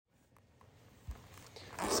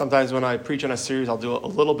Sometimes when I preach on a series, I'll do a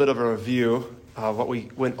little bit of a review of what we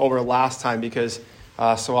went over last time because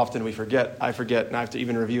so often we forget. I forget, and I have to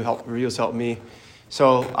even reviews help me.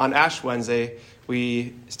 So on Ash Wednesday,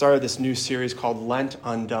 we started this new series called Lent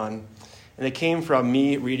Undone. And it came from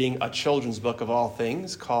me reading a children's book of all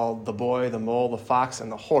things called The Boy, the Mole, the Fox,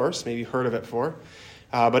 and the Horse. Maybe you've heard of it before.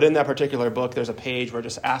 But in that particular book, there's a page where it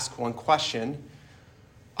just asks one question.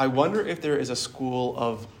 I wonder if there is a school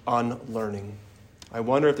of unlearning. I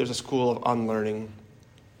wonder if there's a school of unlearning.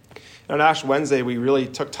 And on Ash Wednesday, we really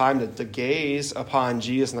took time to gaze upon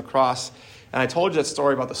Jesus and the cross. And I told you that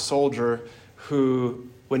story about the soldier who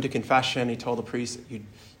went to confession. He told the priest,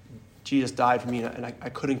 Jesus died for me, and I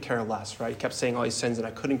couldn't care less, right? He kept saying all these sins, and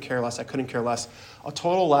I couldn't care less. A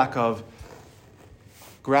total lack of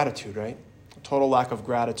gratitude, right? A total lack of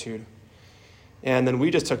gratitude. And then we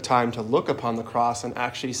just took time to look upon the cross and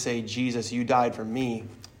actually say, Jesus, you died for me,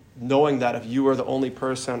 knowing that if you were the only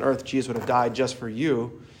person on earth, Jesus would have died just for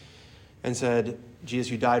you, and said,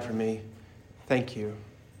 Jesus, you died for me. Thank you. And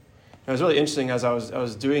it was really interesting as I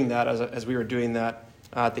was doing that, as we were doing that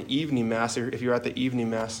at the evening mass, or if you were at the evening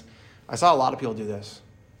mass, I saw a lot of people do this.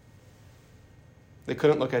 They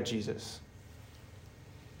couldn't look at Jesus.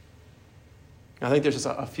 And I think there's just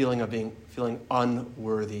a feeling of feeling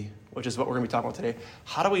unworthy, which is what we're going to be talking about today.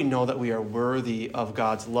 How do we know that we are worthy of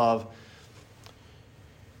God's love?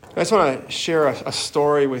 I just want to share a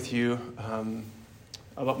story with you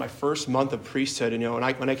about my first month of priesthood. And,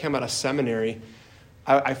 when I came out of seminary,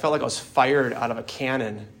 I felt like I was fired out of a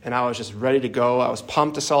cannon, and I was just ready to go. I was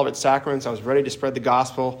pumped to celebrate sacraments. I was ready to spread the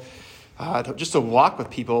gospel, just to walk with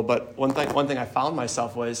people. But one thing I found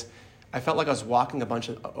myself was I felt like I was walking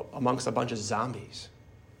amongst a bunch of zombies,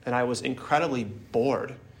 and I was incredibly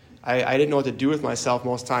bored. I didn't know what to do with myself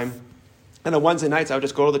most of the time. And on Wednesday nights, I would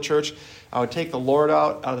just go to the church. I would take the Lord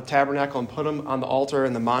out of the tabernacle and put him on the altar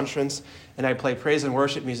in the monstrance, and I'd play praise and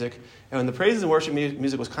worship music. And when the praise and worship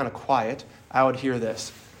music was kind of quiet, I would hear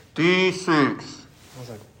this, D6. I was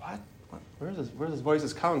like, what? Where's this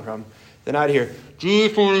voice coming from? Then I'd hear,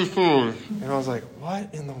 G44. And I was like,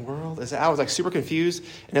 what in the world is that? I was like super confused.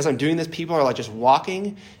 And as I'm doing this, people are like just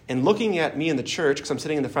walking and looking at me in the church, because I'm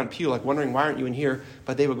sitting in the front pew, like wondering, why aren't you in here?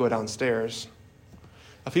 But they would go downstairs.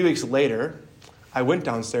 A few weeks later, I went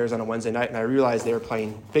downstairs on a Wednesday night, and I realized they were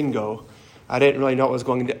playing bingo. I didn't really know what was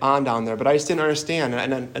going on down there, but I just didn't understand.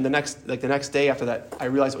 And then the next day after that, I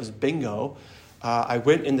realized it was bingo. I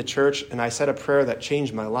went in the church, and I said a prayer that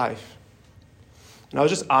changed my life. And I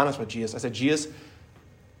was just honest with Jesus. I said, Jesus,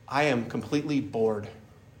 I am completely bored.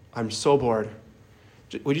 I'm so bored.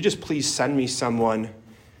 Would you just please send me someone,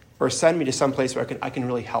 or send me to some place where I can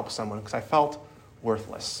really help someone? Because I felt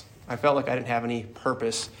worthless. I felt like I didn't have any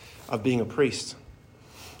purpose of being a priest.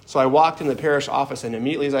 So I walked into the parish office, and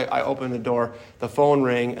immediately as I opened the door, the phone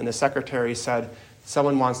rang, and the secretary said,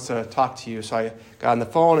 someone wants to talk to you. So I got on the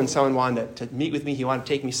phone, and someone wanted to meet with me. He wanted to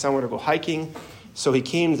take me somewhere to go hiking. So he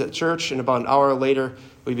came to the church, and about an hour later,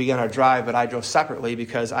 we began our drive, but I drove separately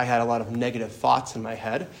because I had a lot of negative thoughts in my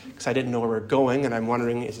head because I didn't know where we were going, and I'm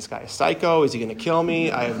wondering, is this guy a psycho? Is he going to kill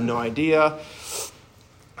me? I have no idea.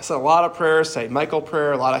 I said a lot of prayers, St. Michael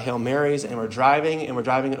prayer, a lot of Hail Marys, and we're driving. It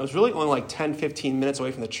was really only like 10, 15 minutes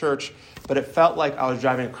away from the church, but it felt like I was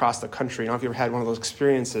driving across the country. I don't know if you ever had one of those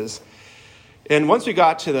experiences. And once we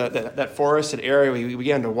got to that forested area, we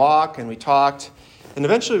began to walk, and we talked, and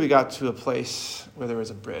eventually we got to a place where there was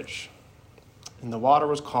a bridge. And the water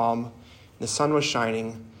was calm, and the sun was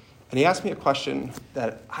shining, and he asked me a question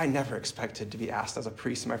that I never expected to be asked as a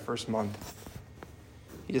priest in my first month.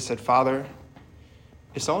 He just said, Father,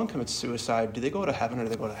 if someone commits suicide, do they go to heaven or do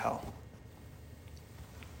they go to hell?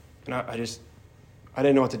 And I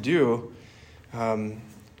didn't know what to do.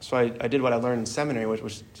 So I did what I learned in seminary, which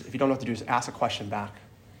was, if you don't know what to do, just ask a question back.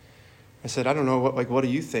 I said, I don't know, what do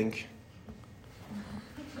you think?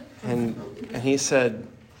 And he said,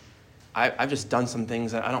 I've just done some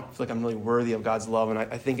things that I don't feel like I'm really worthy of God's love, and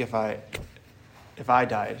I think if I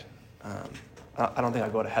died, I don't think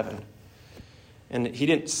I'd go to heaven. And he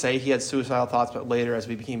didn't say he had suicidal thoughts, but later, as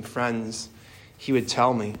we became friends, he would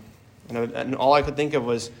tell me. And all I could think of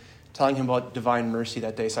was telling him about divine mercy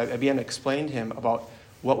that day. So I began to explain to him about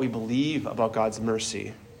what we believe about God's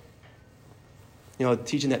mercy.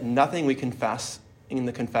 Teaching that nothing we confess in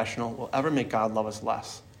the confessional will ever make God love us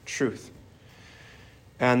less. Truth.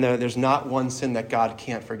 And there's not one sin that God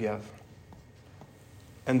can't forgive.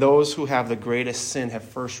 And those who have the greatest sin have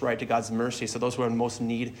first right to God's mercy. So those who are in most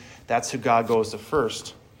need, that's who God goes to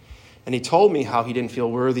first. And he told me how he didn't feel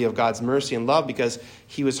worthy of God's mercy and love because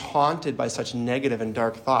he was haunted by such negative and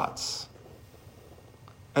dark thoughts.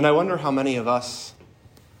 And I wonder how many of us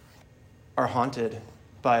are haunted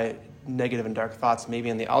by negative and dark thoughts.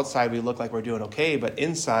 Maybe on the outside we look like we're doing okay, but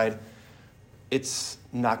inside it's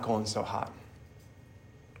not going so hot.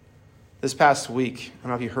 This past week, I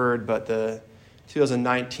don't know if you heard, but the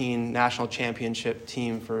 2019 national championship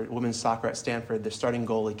team for women's soccer at Stanford, their starting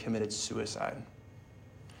goalie committed suicide.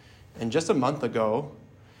 And just a month ago,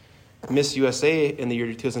 Miss USA in the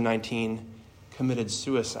year 2019 committed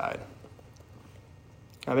suicide.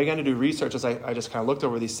 I began to do research as I just kind of looked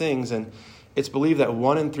over these things, and it's believed that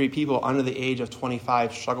 1 in 3 people under the age of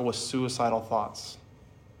 25 struggle with suicidal thoughts.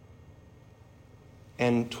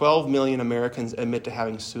 And 12 million Americans admit to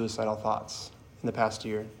having suicidal thoughts in the past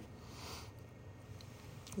year.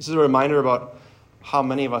 This is a reminder about how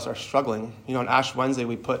many of us are struggling. On Ash Wednesday,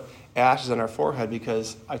 we put ashes on our forehead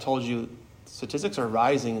because I told you statistics are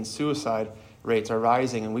rising and suicide rates are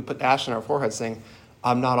rising, and we put ash on our forehead saying,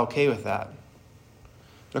 I'm not okay with that.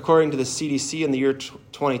 According to the CDC, in the year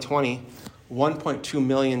 2020, 1.2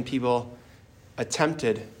 million people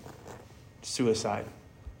attempted suicide.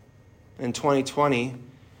 In 2020,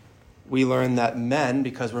 we learned that men,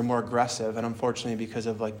 because we're more aggressive, and unfortunately because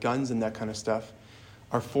of guns and that kind of stuff,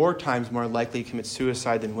 are 4 times more likely to commit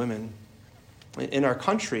suicide than women. In our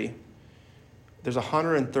country, there's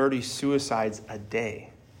 130 suicides a day.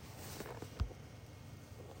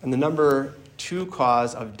 And the number 2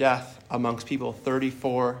 cause of death amongst people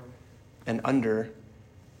 34 and under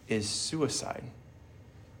is suicide.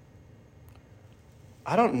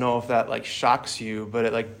 I don't know if that shocks you, but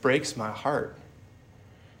it breaks my heart.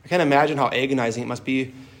 I can't imagine how agonizing it must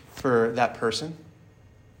be for that person,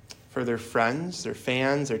 for their friends, their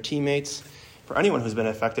fans, their teammates, for anyone who's been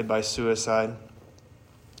affected by suicide.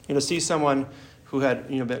 To see someone who had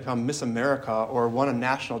become Miss America or won a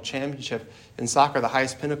national championship in soccer, the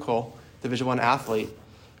highest pinnacle, Division I athlete,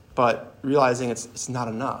 but realizing it's not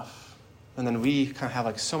enough. And then we kind of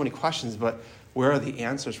have so many questions, but where are the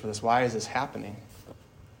answers for this? Why is this happening?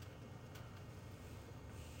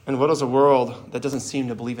 And what does a world that doesn't seem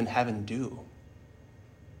to believe in heaven do?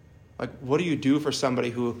 What do you do for somebody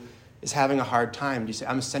who is having a hard time? Do you say,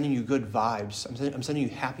 I'm sending you good vibes. I'm sending you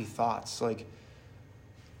happy thoughts.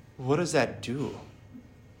 What does that do?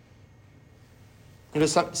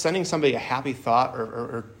 Does sending somebody a happy thought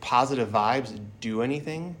or positive vibes do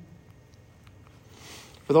anything?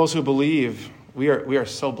 For those who believe, we are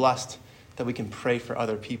so blessed that we can pray for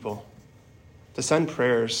other people, to send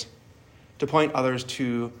prayers, to point others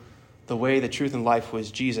to the way, the truth, and life was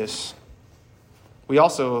Jesus. We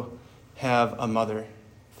also have a mother,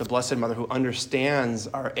 the Blessed Mother, who understands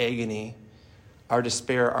our agony, our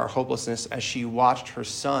despair, our hopelessness, as she watched her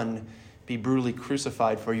son be brutally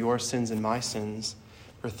crucified for your sins and my sins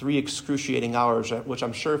for 3 excruciating hours, which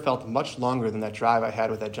I'm sure felt much longer than that drive I had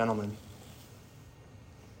with that gentleman.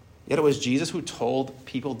 Yet it was Jesus who told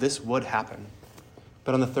people this would happen,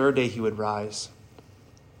 but on the 3rd day he would rise.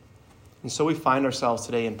 And so we find ourselves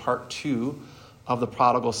today in part 2 of the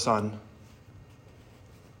prodigal son.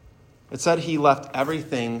 It said he left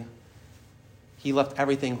everything. He left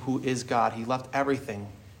everything who is God. He left everything.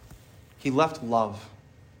 He left love.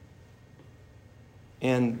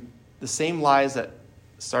 And the same lies that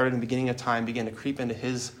started in the beginning of time began to creep into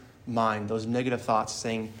his mind, those negative thoughts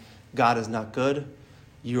saying, God is not good,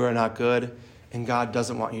 you are not good, and God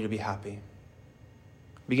doesn't want you to be happy.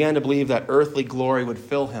 He began to believe that earthly glory would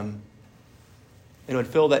fill him, and it would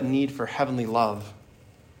fill that need for heavenly love.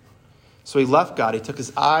 So he left God. He took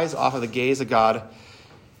his eyes off of the gaze of God.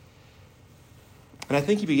 And I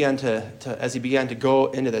think he began to as he began to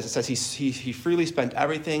go into this, it says he freely spent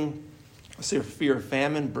everything. A fear of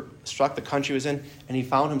famine struck the country he was in, and he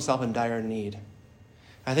found himself in dire need.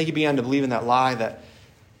 I think he began to believe in that lie that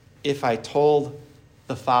if I told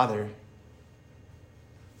the Father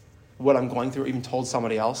what I'm going through, or even told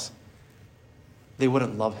somebody else, they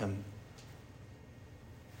wouldn't love him.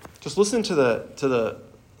 Just listen to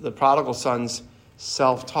the prodigal son's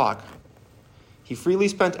self-talk. He freely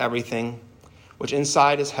spent everything, which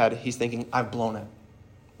inside his head, he's thinking, I've blown it.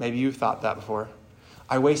 Maybe you've thought that before.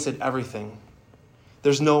 I wasted everything.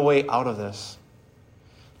 There's no way out of this.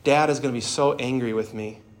 Dad is going to be so angry with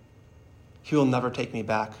me. He will never take me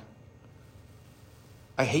back.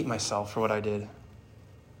 I hate myself for what I did.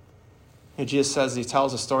 Jesus says, he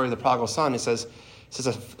tells the story of the prodigal son. He says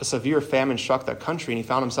a severe famine struck that country, and he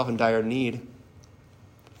found himself in dire need.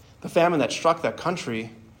 The famine that struck that country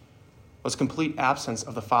was complete absence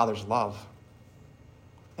of the Father's love.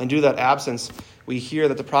 And due to that absence, we hear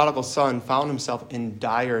that the prodigal son found himself in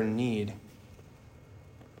dire need.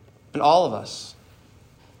 And all of us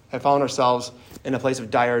have found ourselves in a place of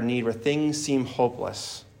dire need where things seem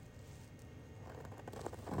hopeless,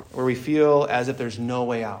 where we feel as if there's no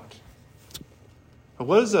way out. But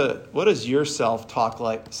what does your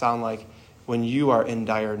self-talk sound like when you are in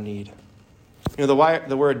dire need? The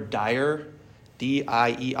word dire,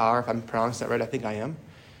 D-I-E-R, if I'm pronouncing that right, I think I am.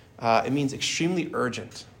 It means extremely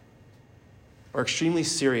urgent or extremely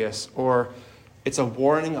serious, or it's a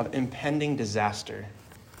warning of impending disaster.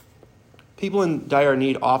 People in dire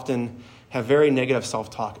need often have very negative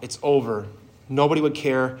self-talk. It's over. Nobody would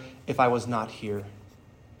care if I was not here.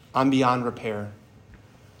 I'm beyond repair.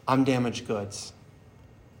 I'm damaged goods.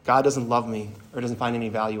 God doesn't love me or doesn't find any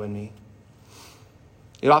value in me.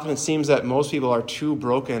 It often seems that most people are too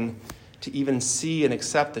broken to even see and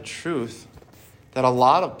accept the truth that a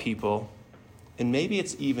lot of people, and maybe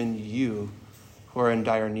it's even you, who are in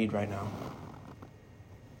dire need right now.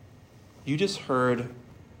 You just heard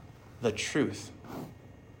the truth.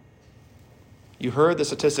 You heard the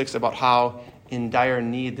statistics about how in dire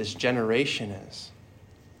need this generation is.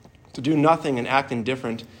 To do nothing and act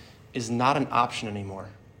indifferent is not an option anymore.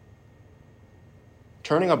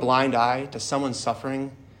 Turning a blind eye to someone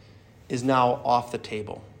suffering is now off the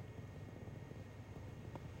table.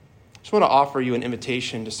 I just want to offer you an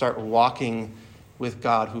invitation to start walking with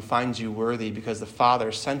God, who finds you worthy because the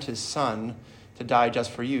Father sent his Son to die just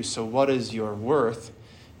for you. So what is your worth?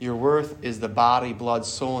 Your worth is the body, blood,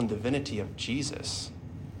 soul, and divinity of Jesus,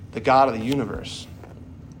 the God of the universe.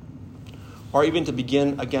 Or even to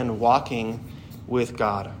begin again walking with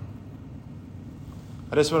God.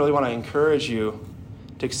 I just really want to encourage you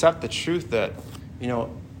to accept the truth that,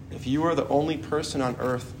 if you were the only person on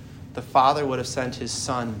earth, the Father would have sent his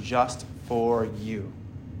Son just for you.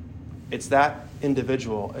 It's that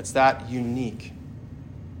individual. It's that unique.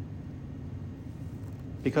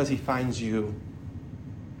 Because he finds you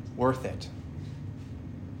worth it.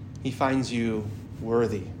 He finds you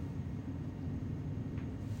worthy.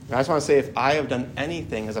 And I just want to say, if I have done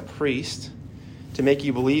anything as a priest to make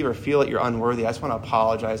you believe or feel that you're unworthy, I just want to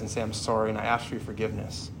apologize and say I'm sorry, and I ask for your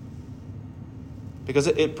forgiveness. Because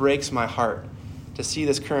it breaks my heart to see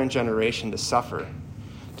this current generation to suffer,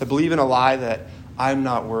 to believe in a lie that I'm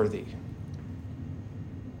not worthy.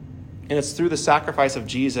 And it's through the sacrifice of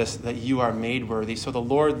Jesus that you are made worthy. So the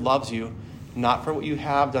Lord loves you, not for what you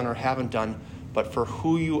have done or haven't done, but for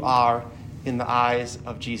who you are in the eyes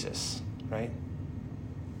of Jesus, right?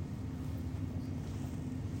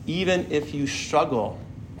 Even if you struggle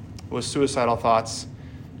with suicidal thoughts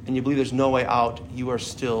and you believe there's no way out, you are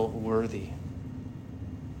still worthy.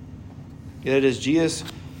 Yet it is Jesus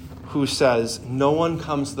who says, "No one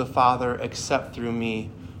comes to the Father except through me,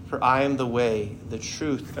 for I am the way, the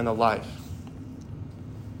truth, and the life."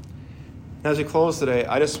 And as we close today,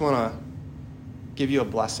 I just want to give you a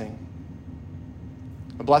blessing.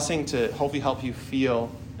 A blessing to hopefully help you feel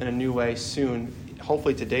in a new way soon,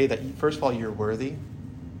 hopefully today, that first of all, you're worthy.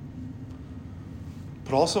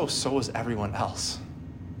 But also, so is everyone else.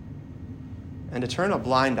 And to turn a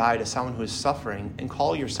blind eye to someone who is suffering and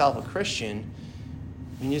call yourself a Christian,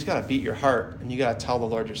 you just got to beat your heart and you got to tell the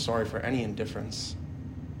Lord you're sorry for any indifference.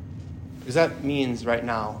 Because that means right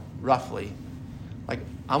now, roughly, like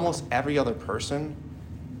almost every other person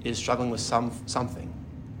is struggling with something.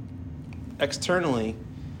 Externally,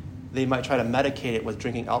 they might try to medicate it with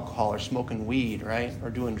drinking alcohol or smoking weed, right? Or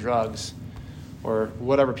doing drugs or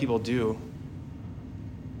whatever people do.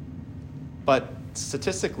 But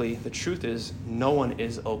statistically, the truth is no one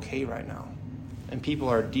is okay right now. And people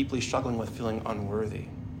are deeply struggling with feeling unworthy.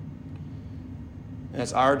 And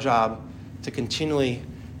it's our job to continually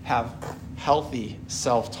have healthy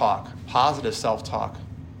self-talk, positive self-talk,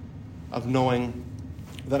 of knowing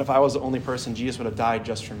that if I was the only person, Jesus would have died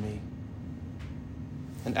just for me.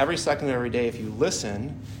 And every second of every day, if you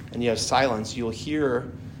listen and you have silence, you'll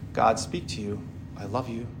hear God speak to you. I love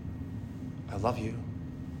you. I love you.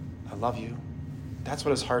 I love you. That's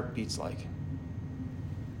what his heart beats like.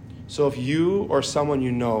 So if you or someone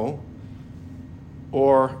you know,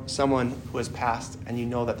 or someone who has passed and you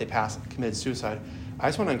know that they committed suicide, I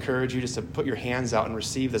just want to encourage you just to put your hands out and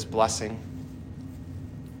receive this blessing.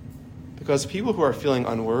 Because people who are feeling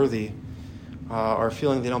unworthy or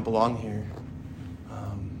feeling they don't belong here,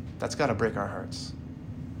 that's got to break our hearts.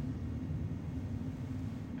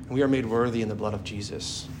 And we are made worthy in the blood of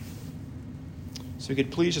Jesus. So we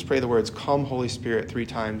could please just pray the words, "Come, Holy Spirit," 3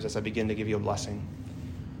 times as I begin to give you a blessing.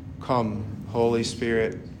 Come, Holy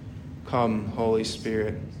Spirit. Come, Holy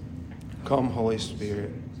Spirit. Come, Holy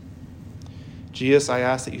Spirit. Jesus, I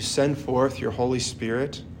ask that you send forth your Holy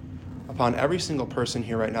Spirit upon every single person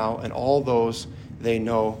here right now and all those they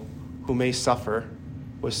know who may suffer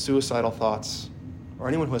with suicidal thoughts or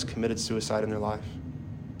anyone who has committed suicide in their life.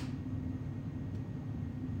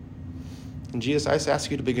 And Jesus, I just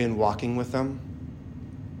ask you to begin walking with them.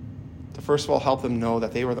 To first of all help them know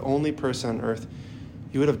that they were the only person on earth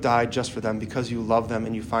you would have died just for them because you love them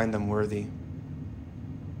and you find them worthy.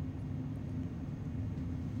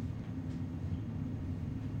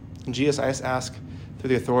 And Jesus, I just ask through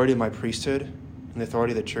the authority of my priesthood and the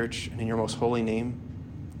authority of the church and in your most holy name,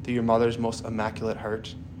 through your mother's most immaculate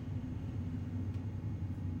heart,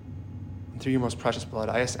 and through your most precious blood,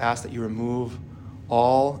 I just ask that you remove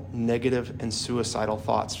all negative and suicidal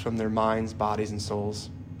thoughts from their minds, bodies, and souls.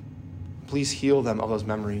 Please heal them of those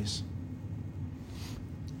memories.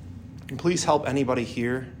 And please help anybody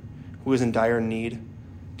here who is in dire need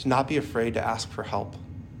to not be afraid to ask for help,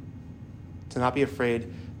 to not be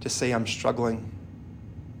afraid to say, I'm struggling.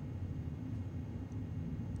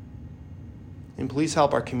 And please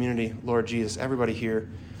help our community, Lord Jesus, everybody here,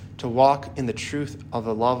 to walk in the truth of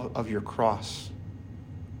the love of your cross.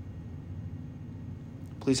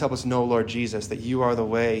 Please help us know, Lord Jesus, that you are the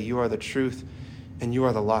way, you are the truth, and you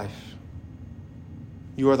are the life.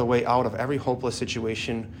 You are the way out of every hopeless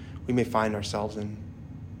situation we may find ourselves in.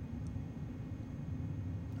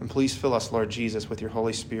 And please fill us, Lord Jesus, with your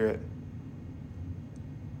Holy Spirit.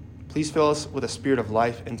 Please fill us with a spirit of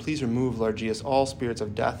life, and please remove, Lord Jesus, all spirits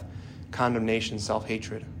of death, condemnation,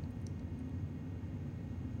 self-hatred.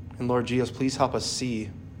 And Lord Jesus, please help us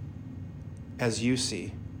see as you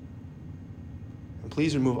see. And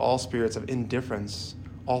please remove all spirits of indifference,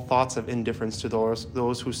 all thoughts of indifference to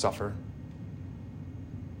those who suffer.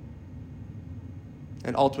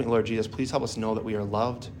 And ultimately, Lord Jesus, please help us know that we are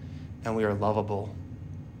loved and we are lovable.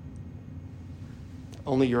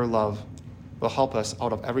 Only your love will help us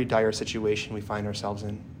out of every dire situation we find ourselves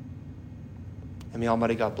in. And may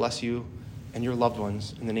Almighty God bless you and your loved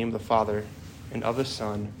ones in the name of the Father and of the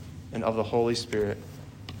Son and of the Holy Spirit.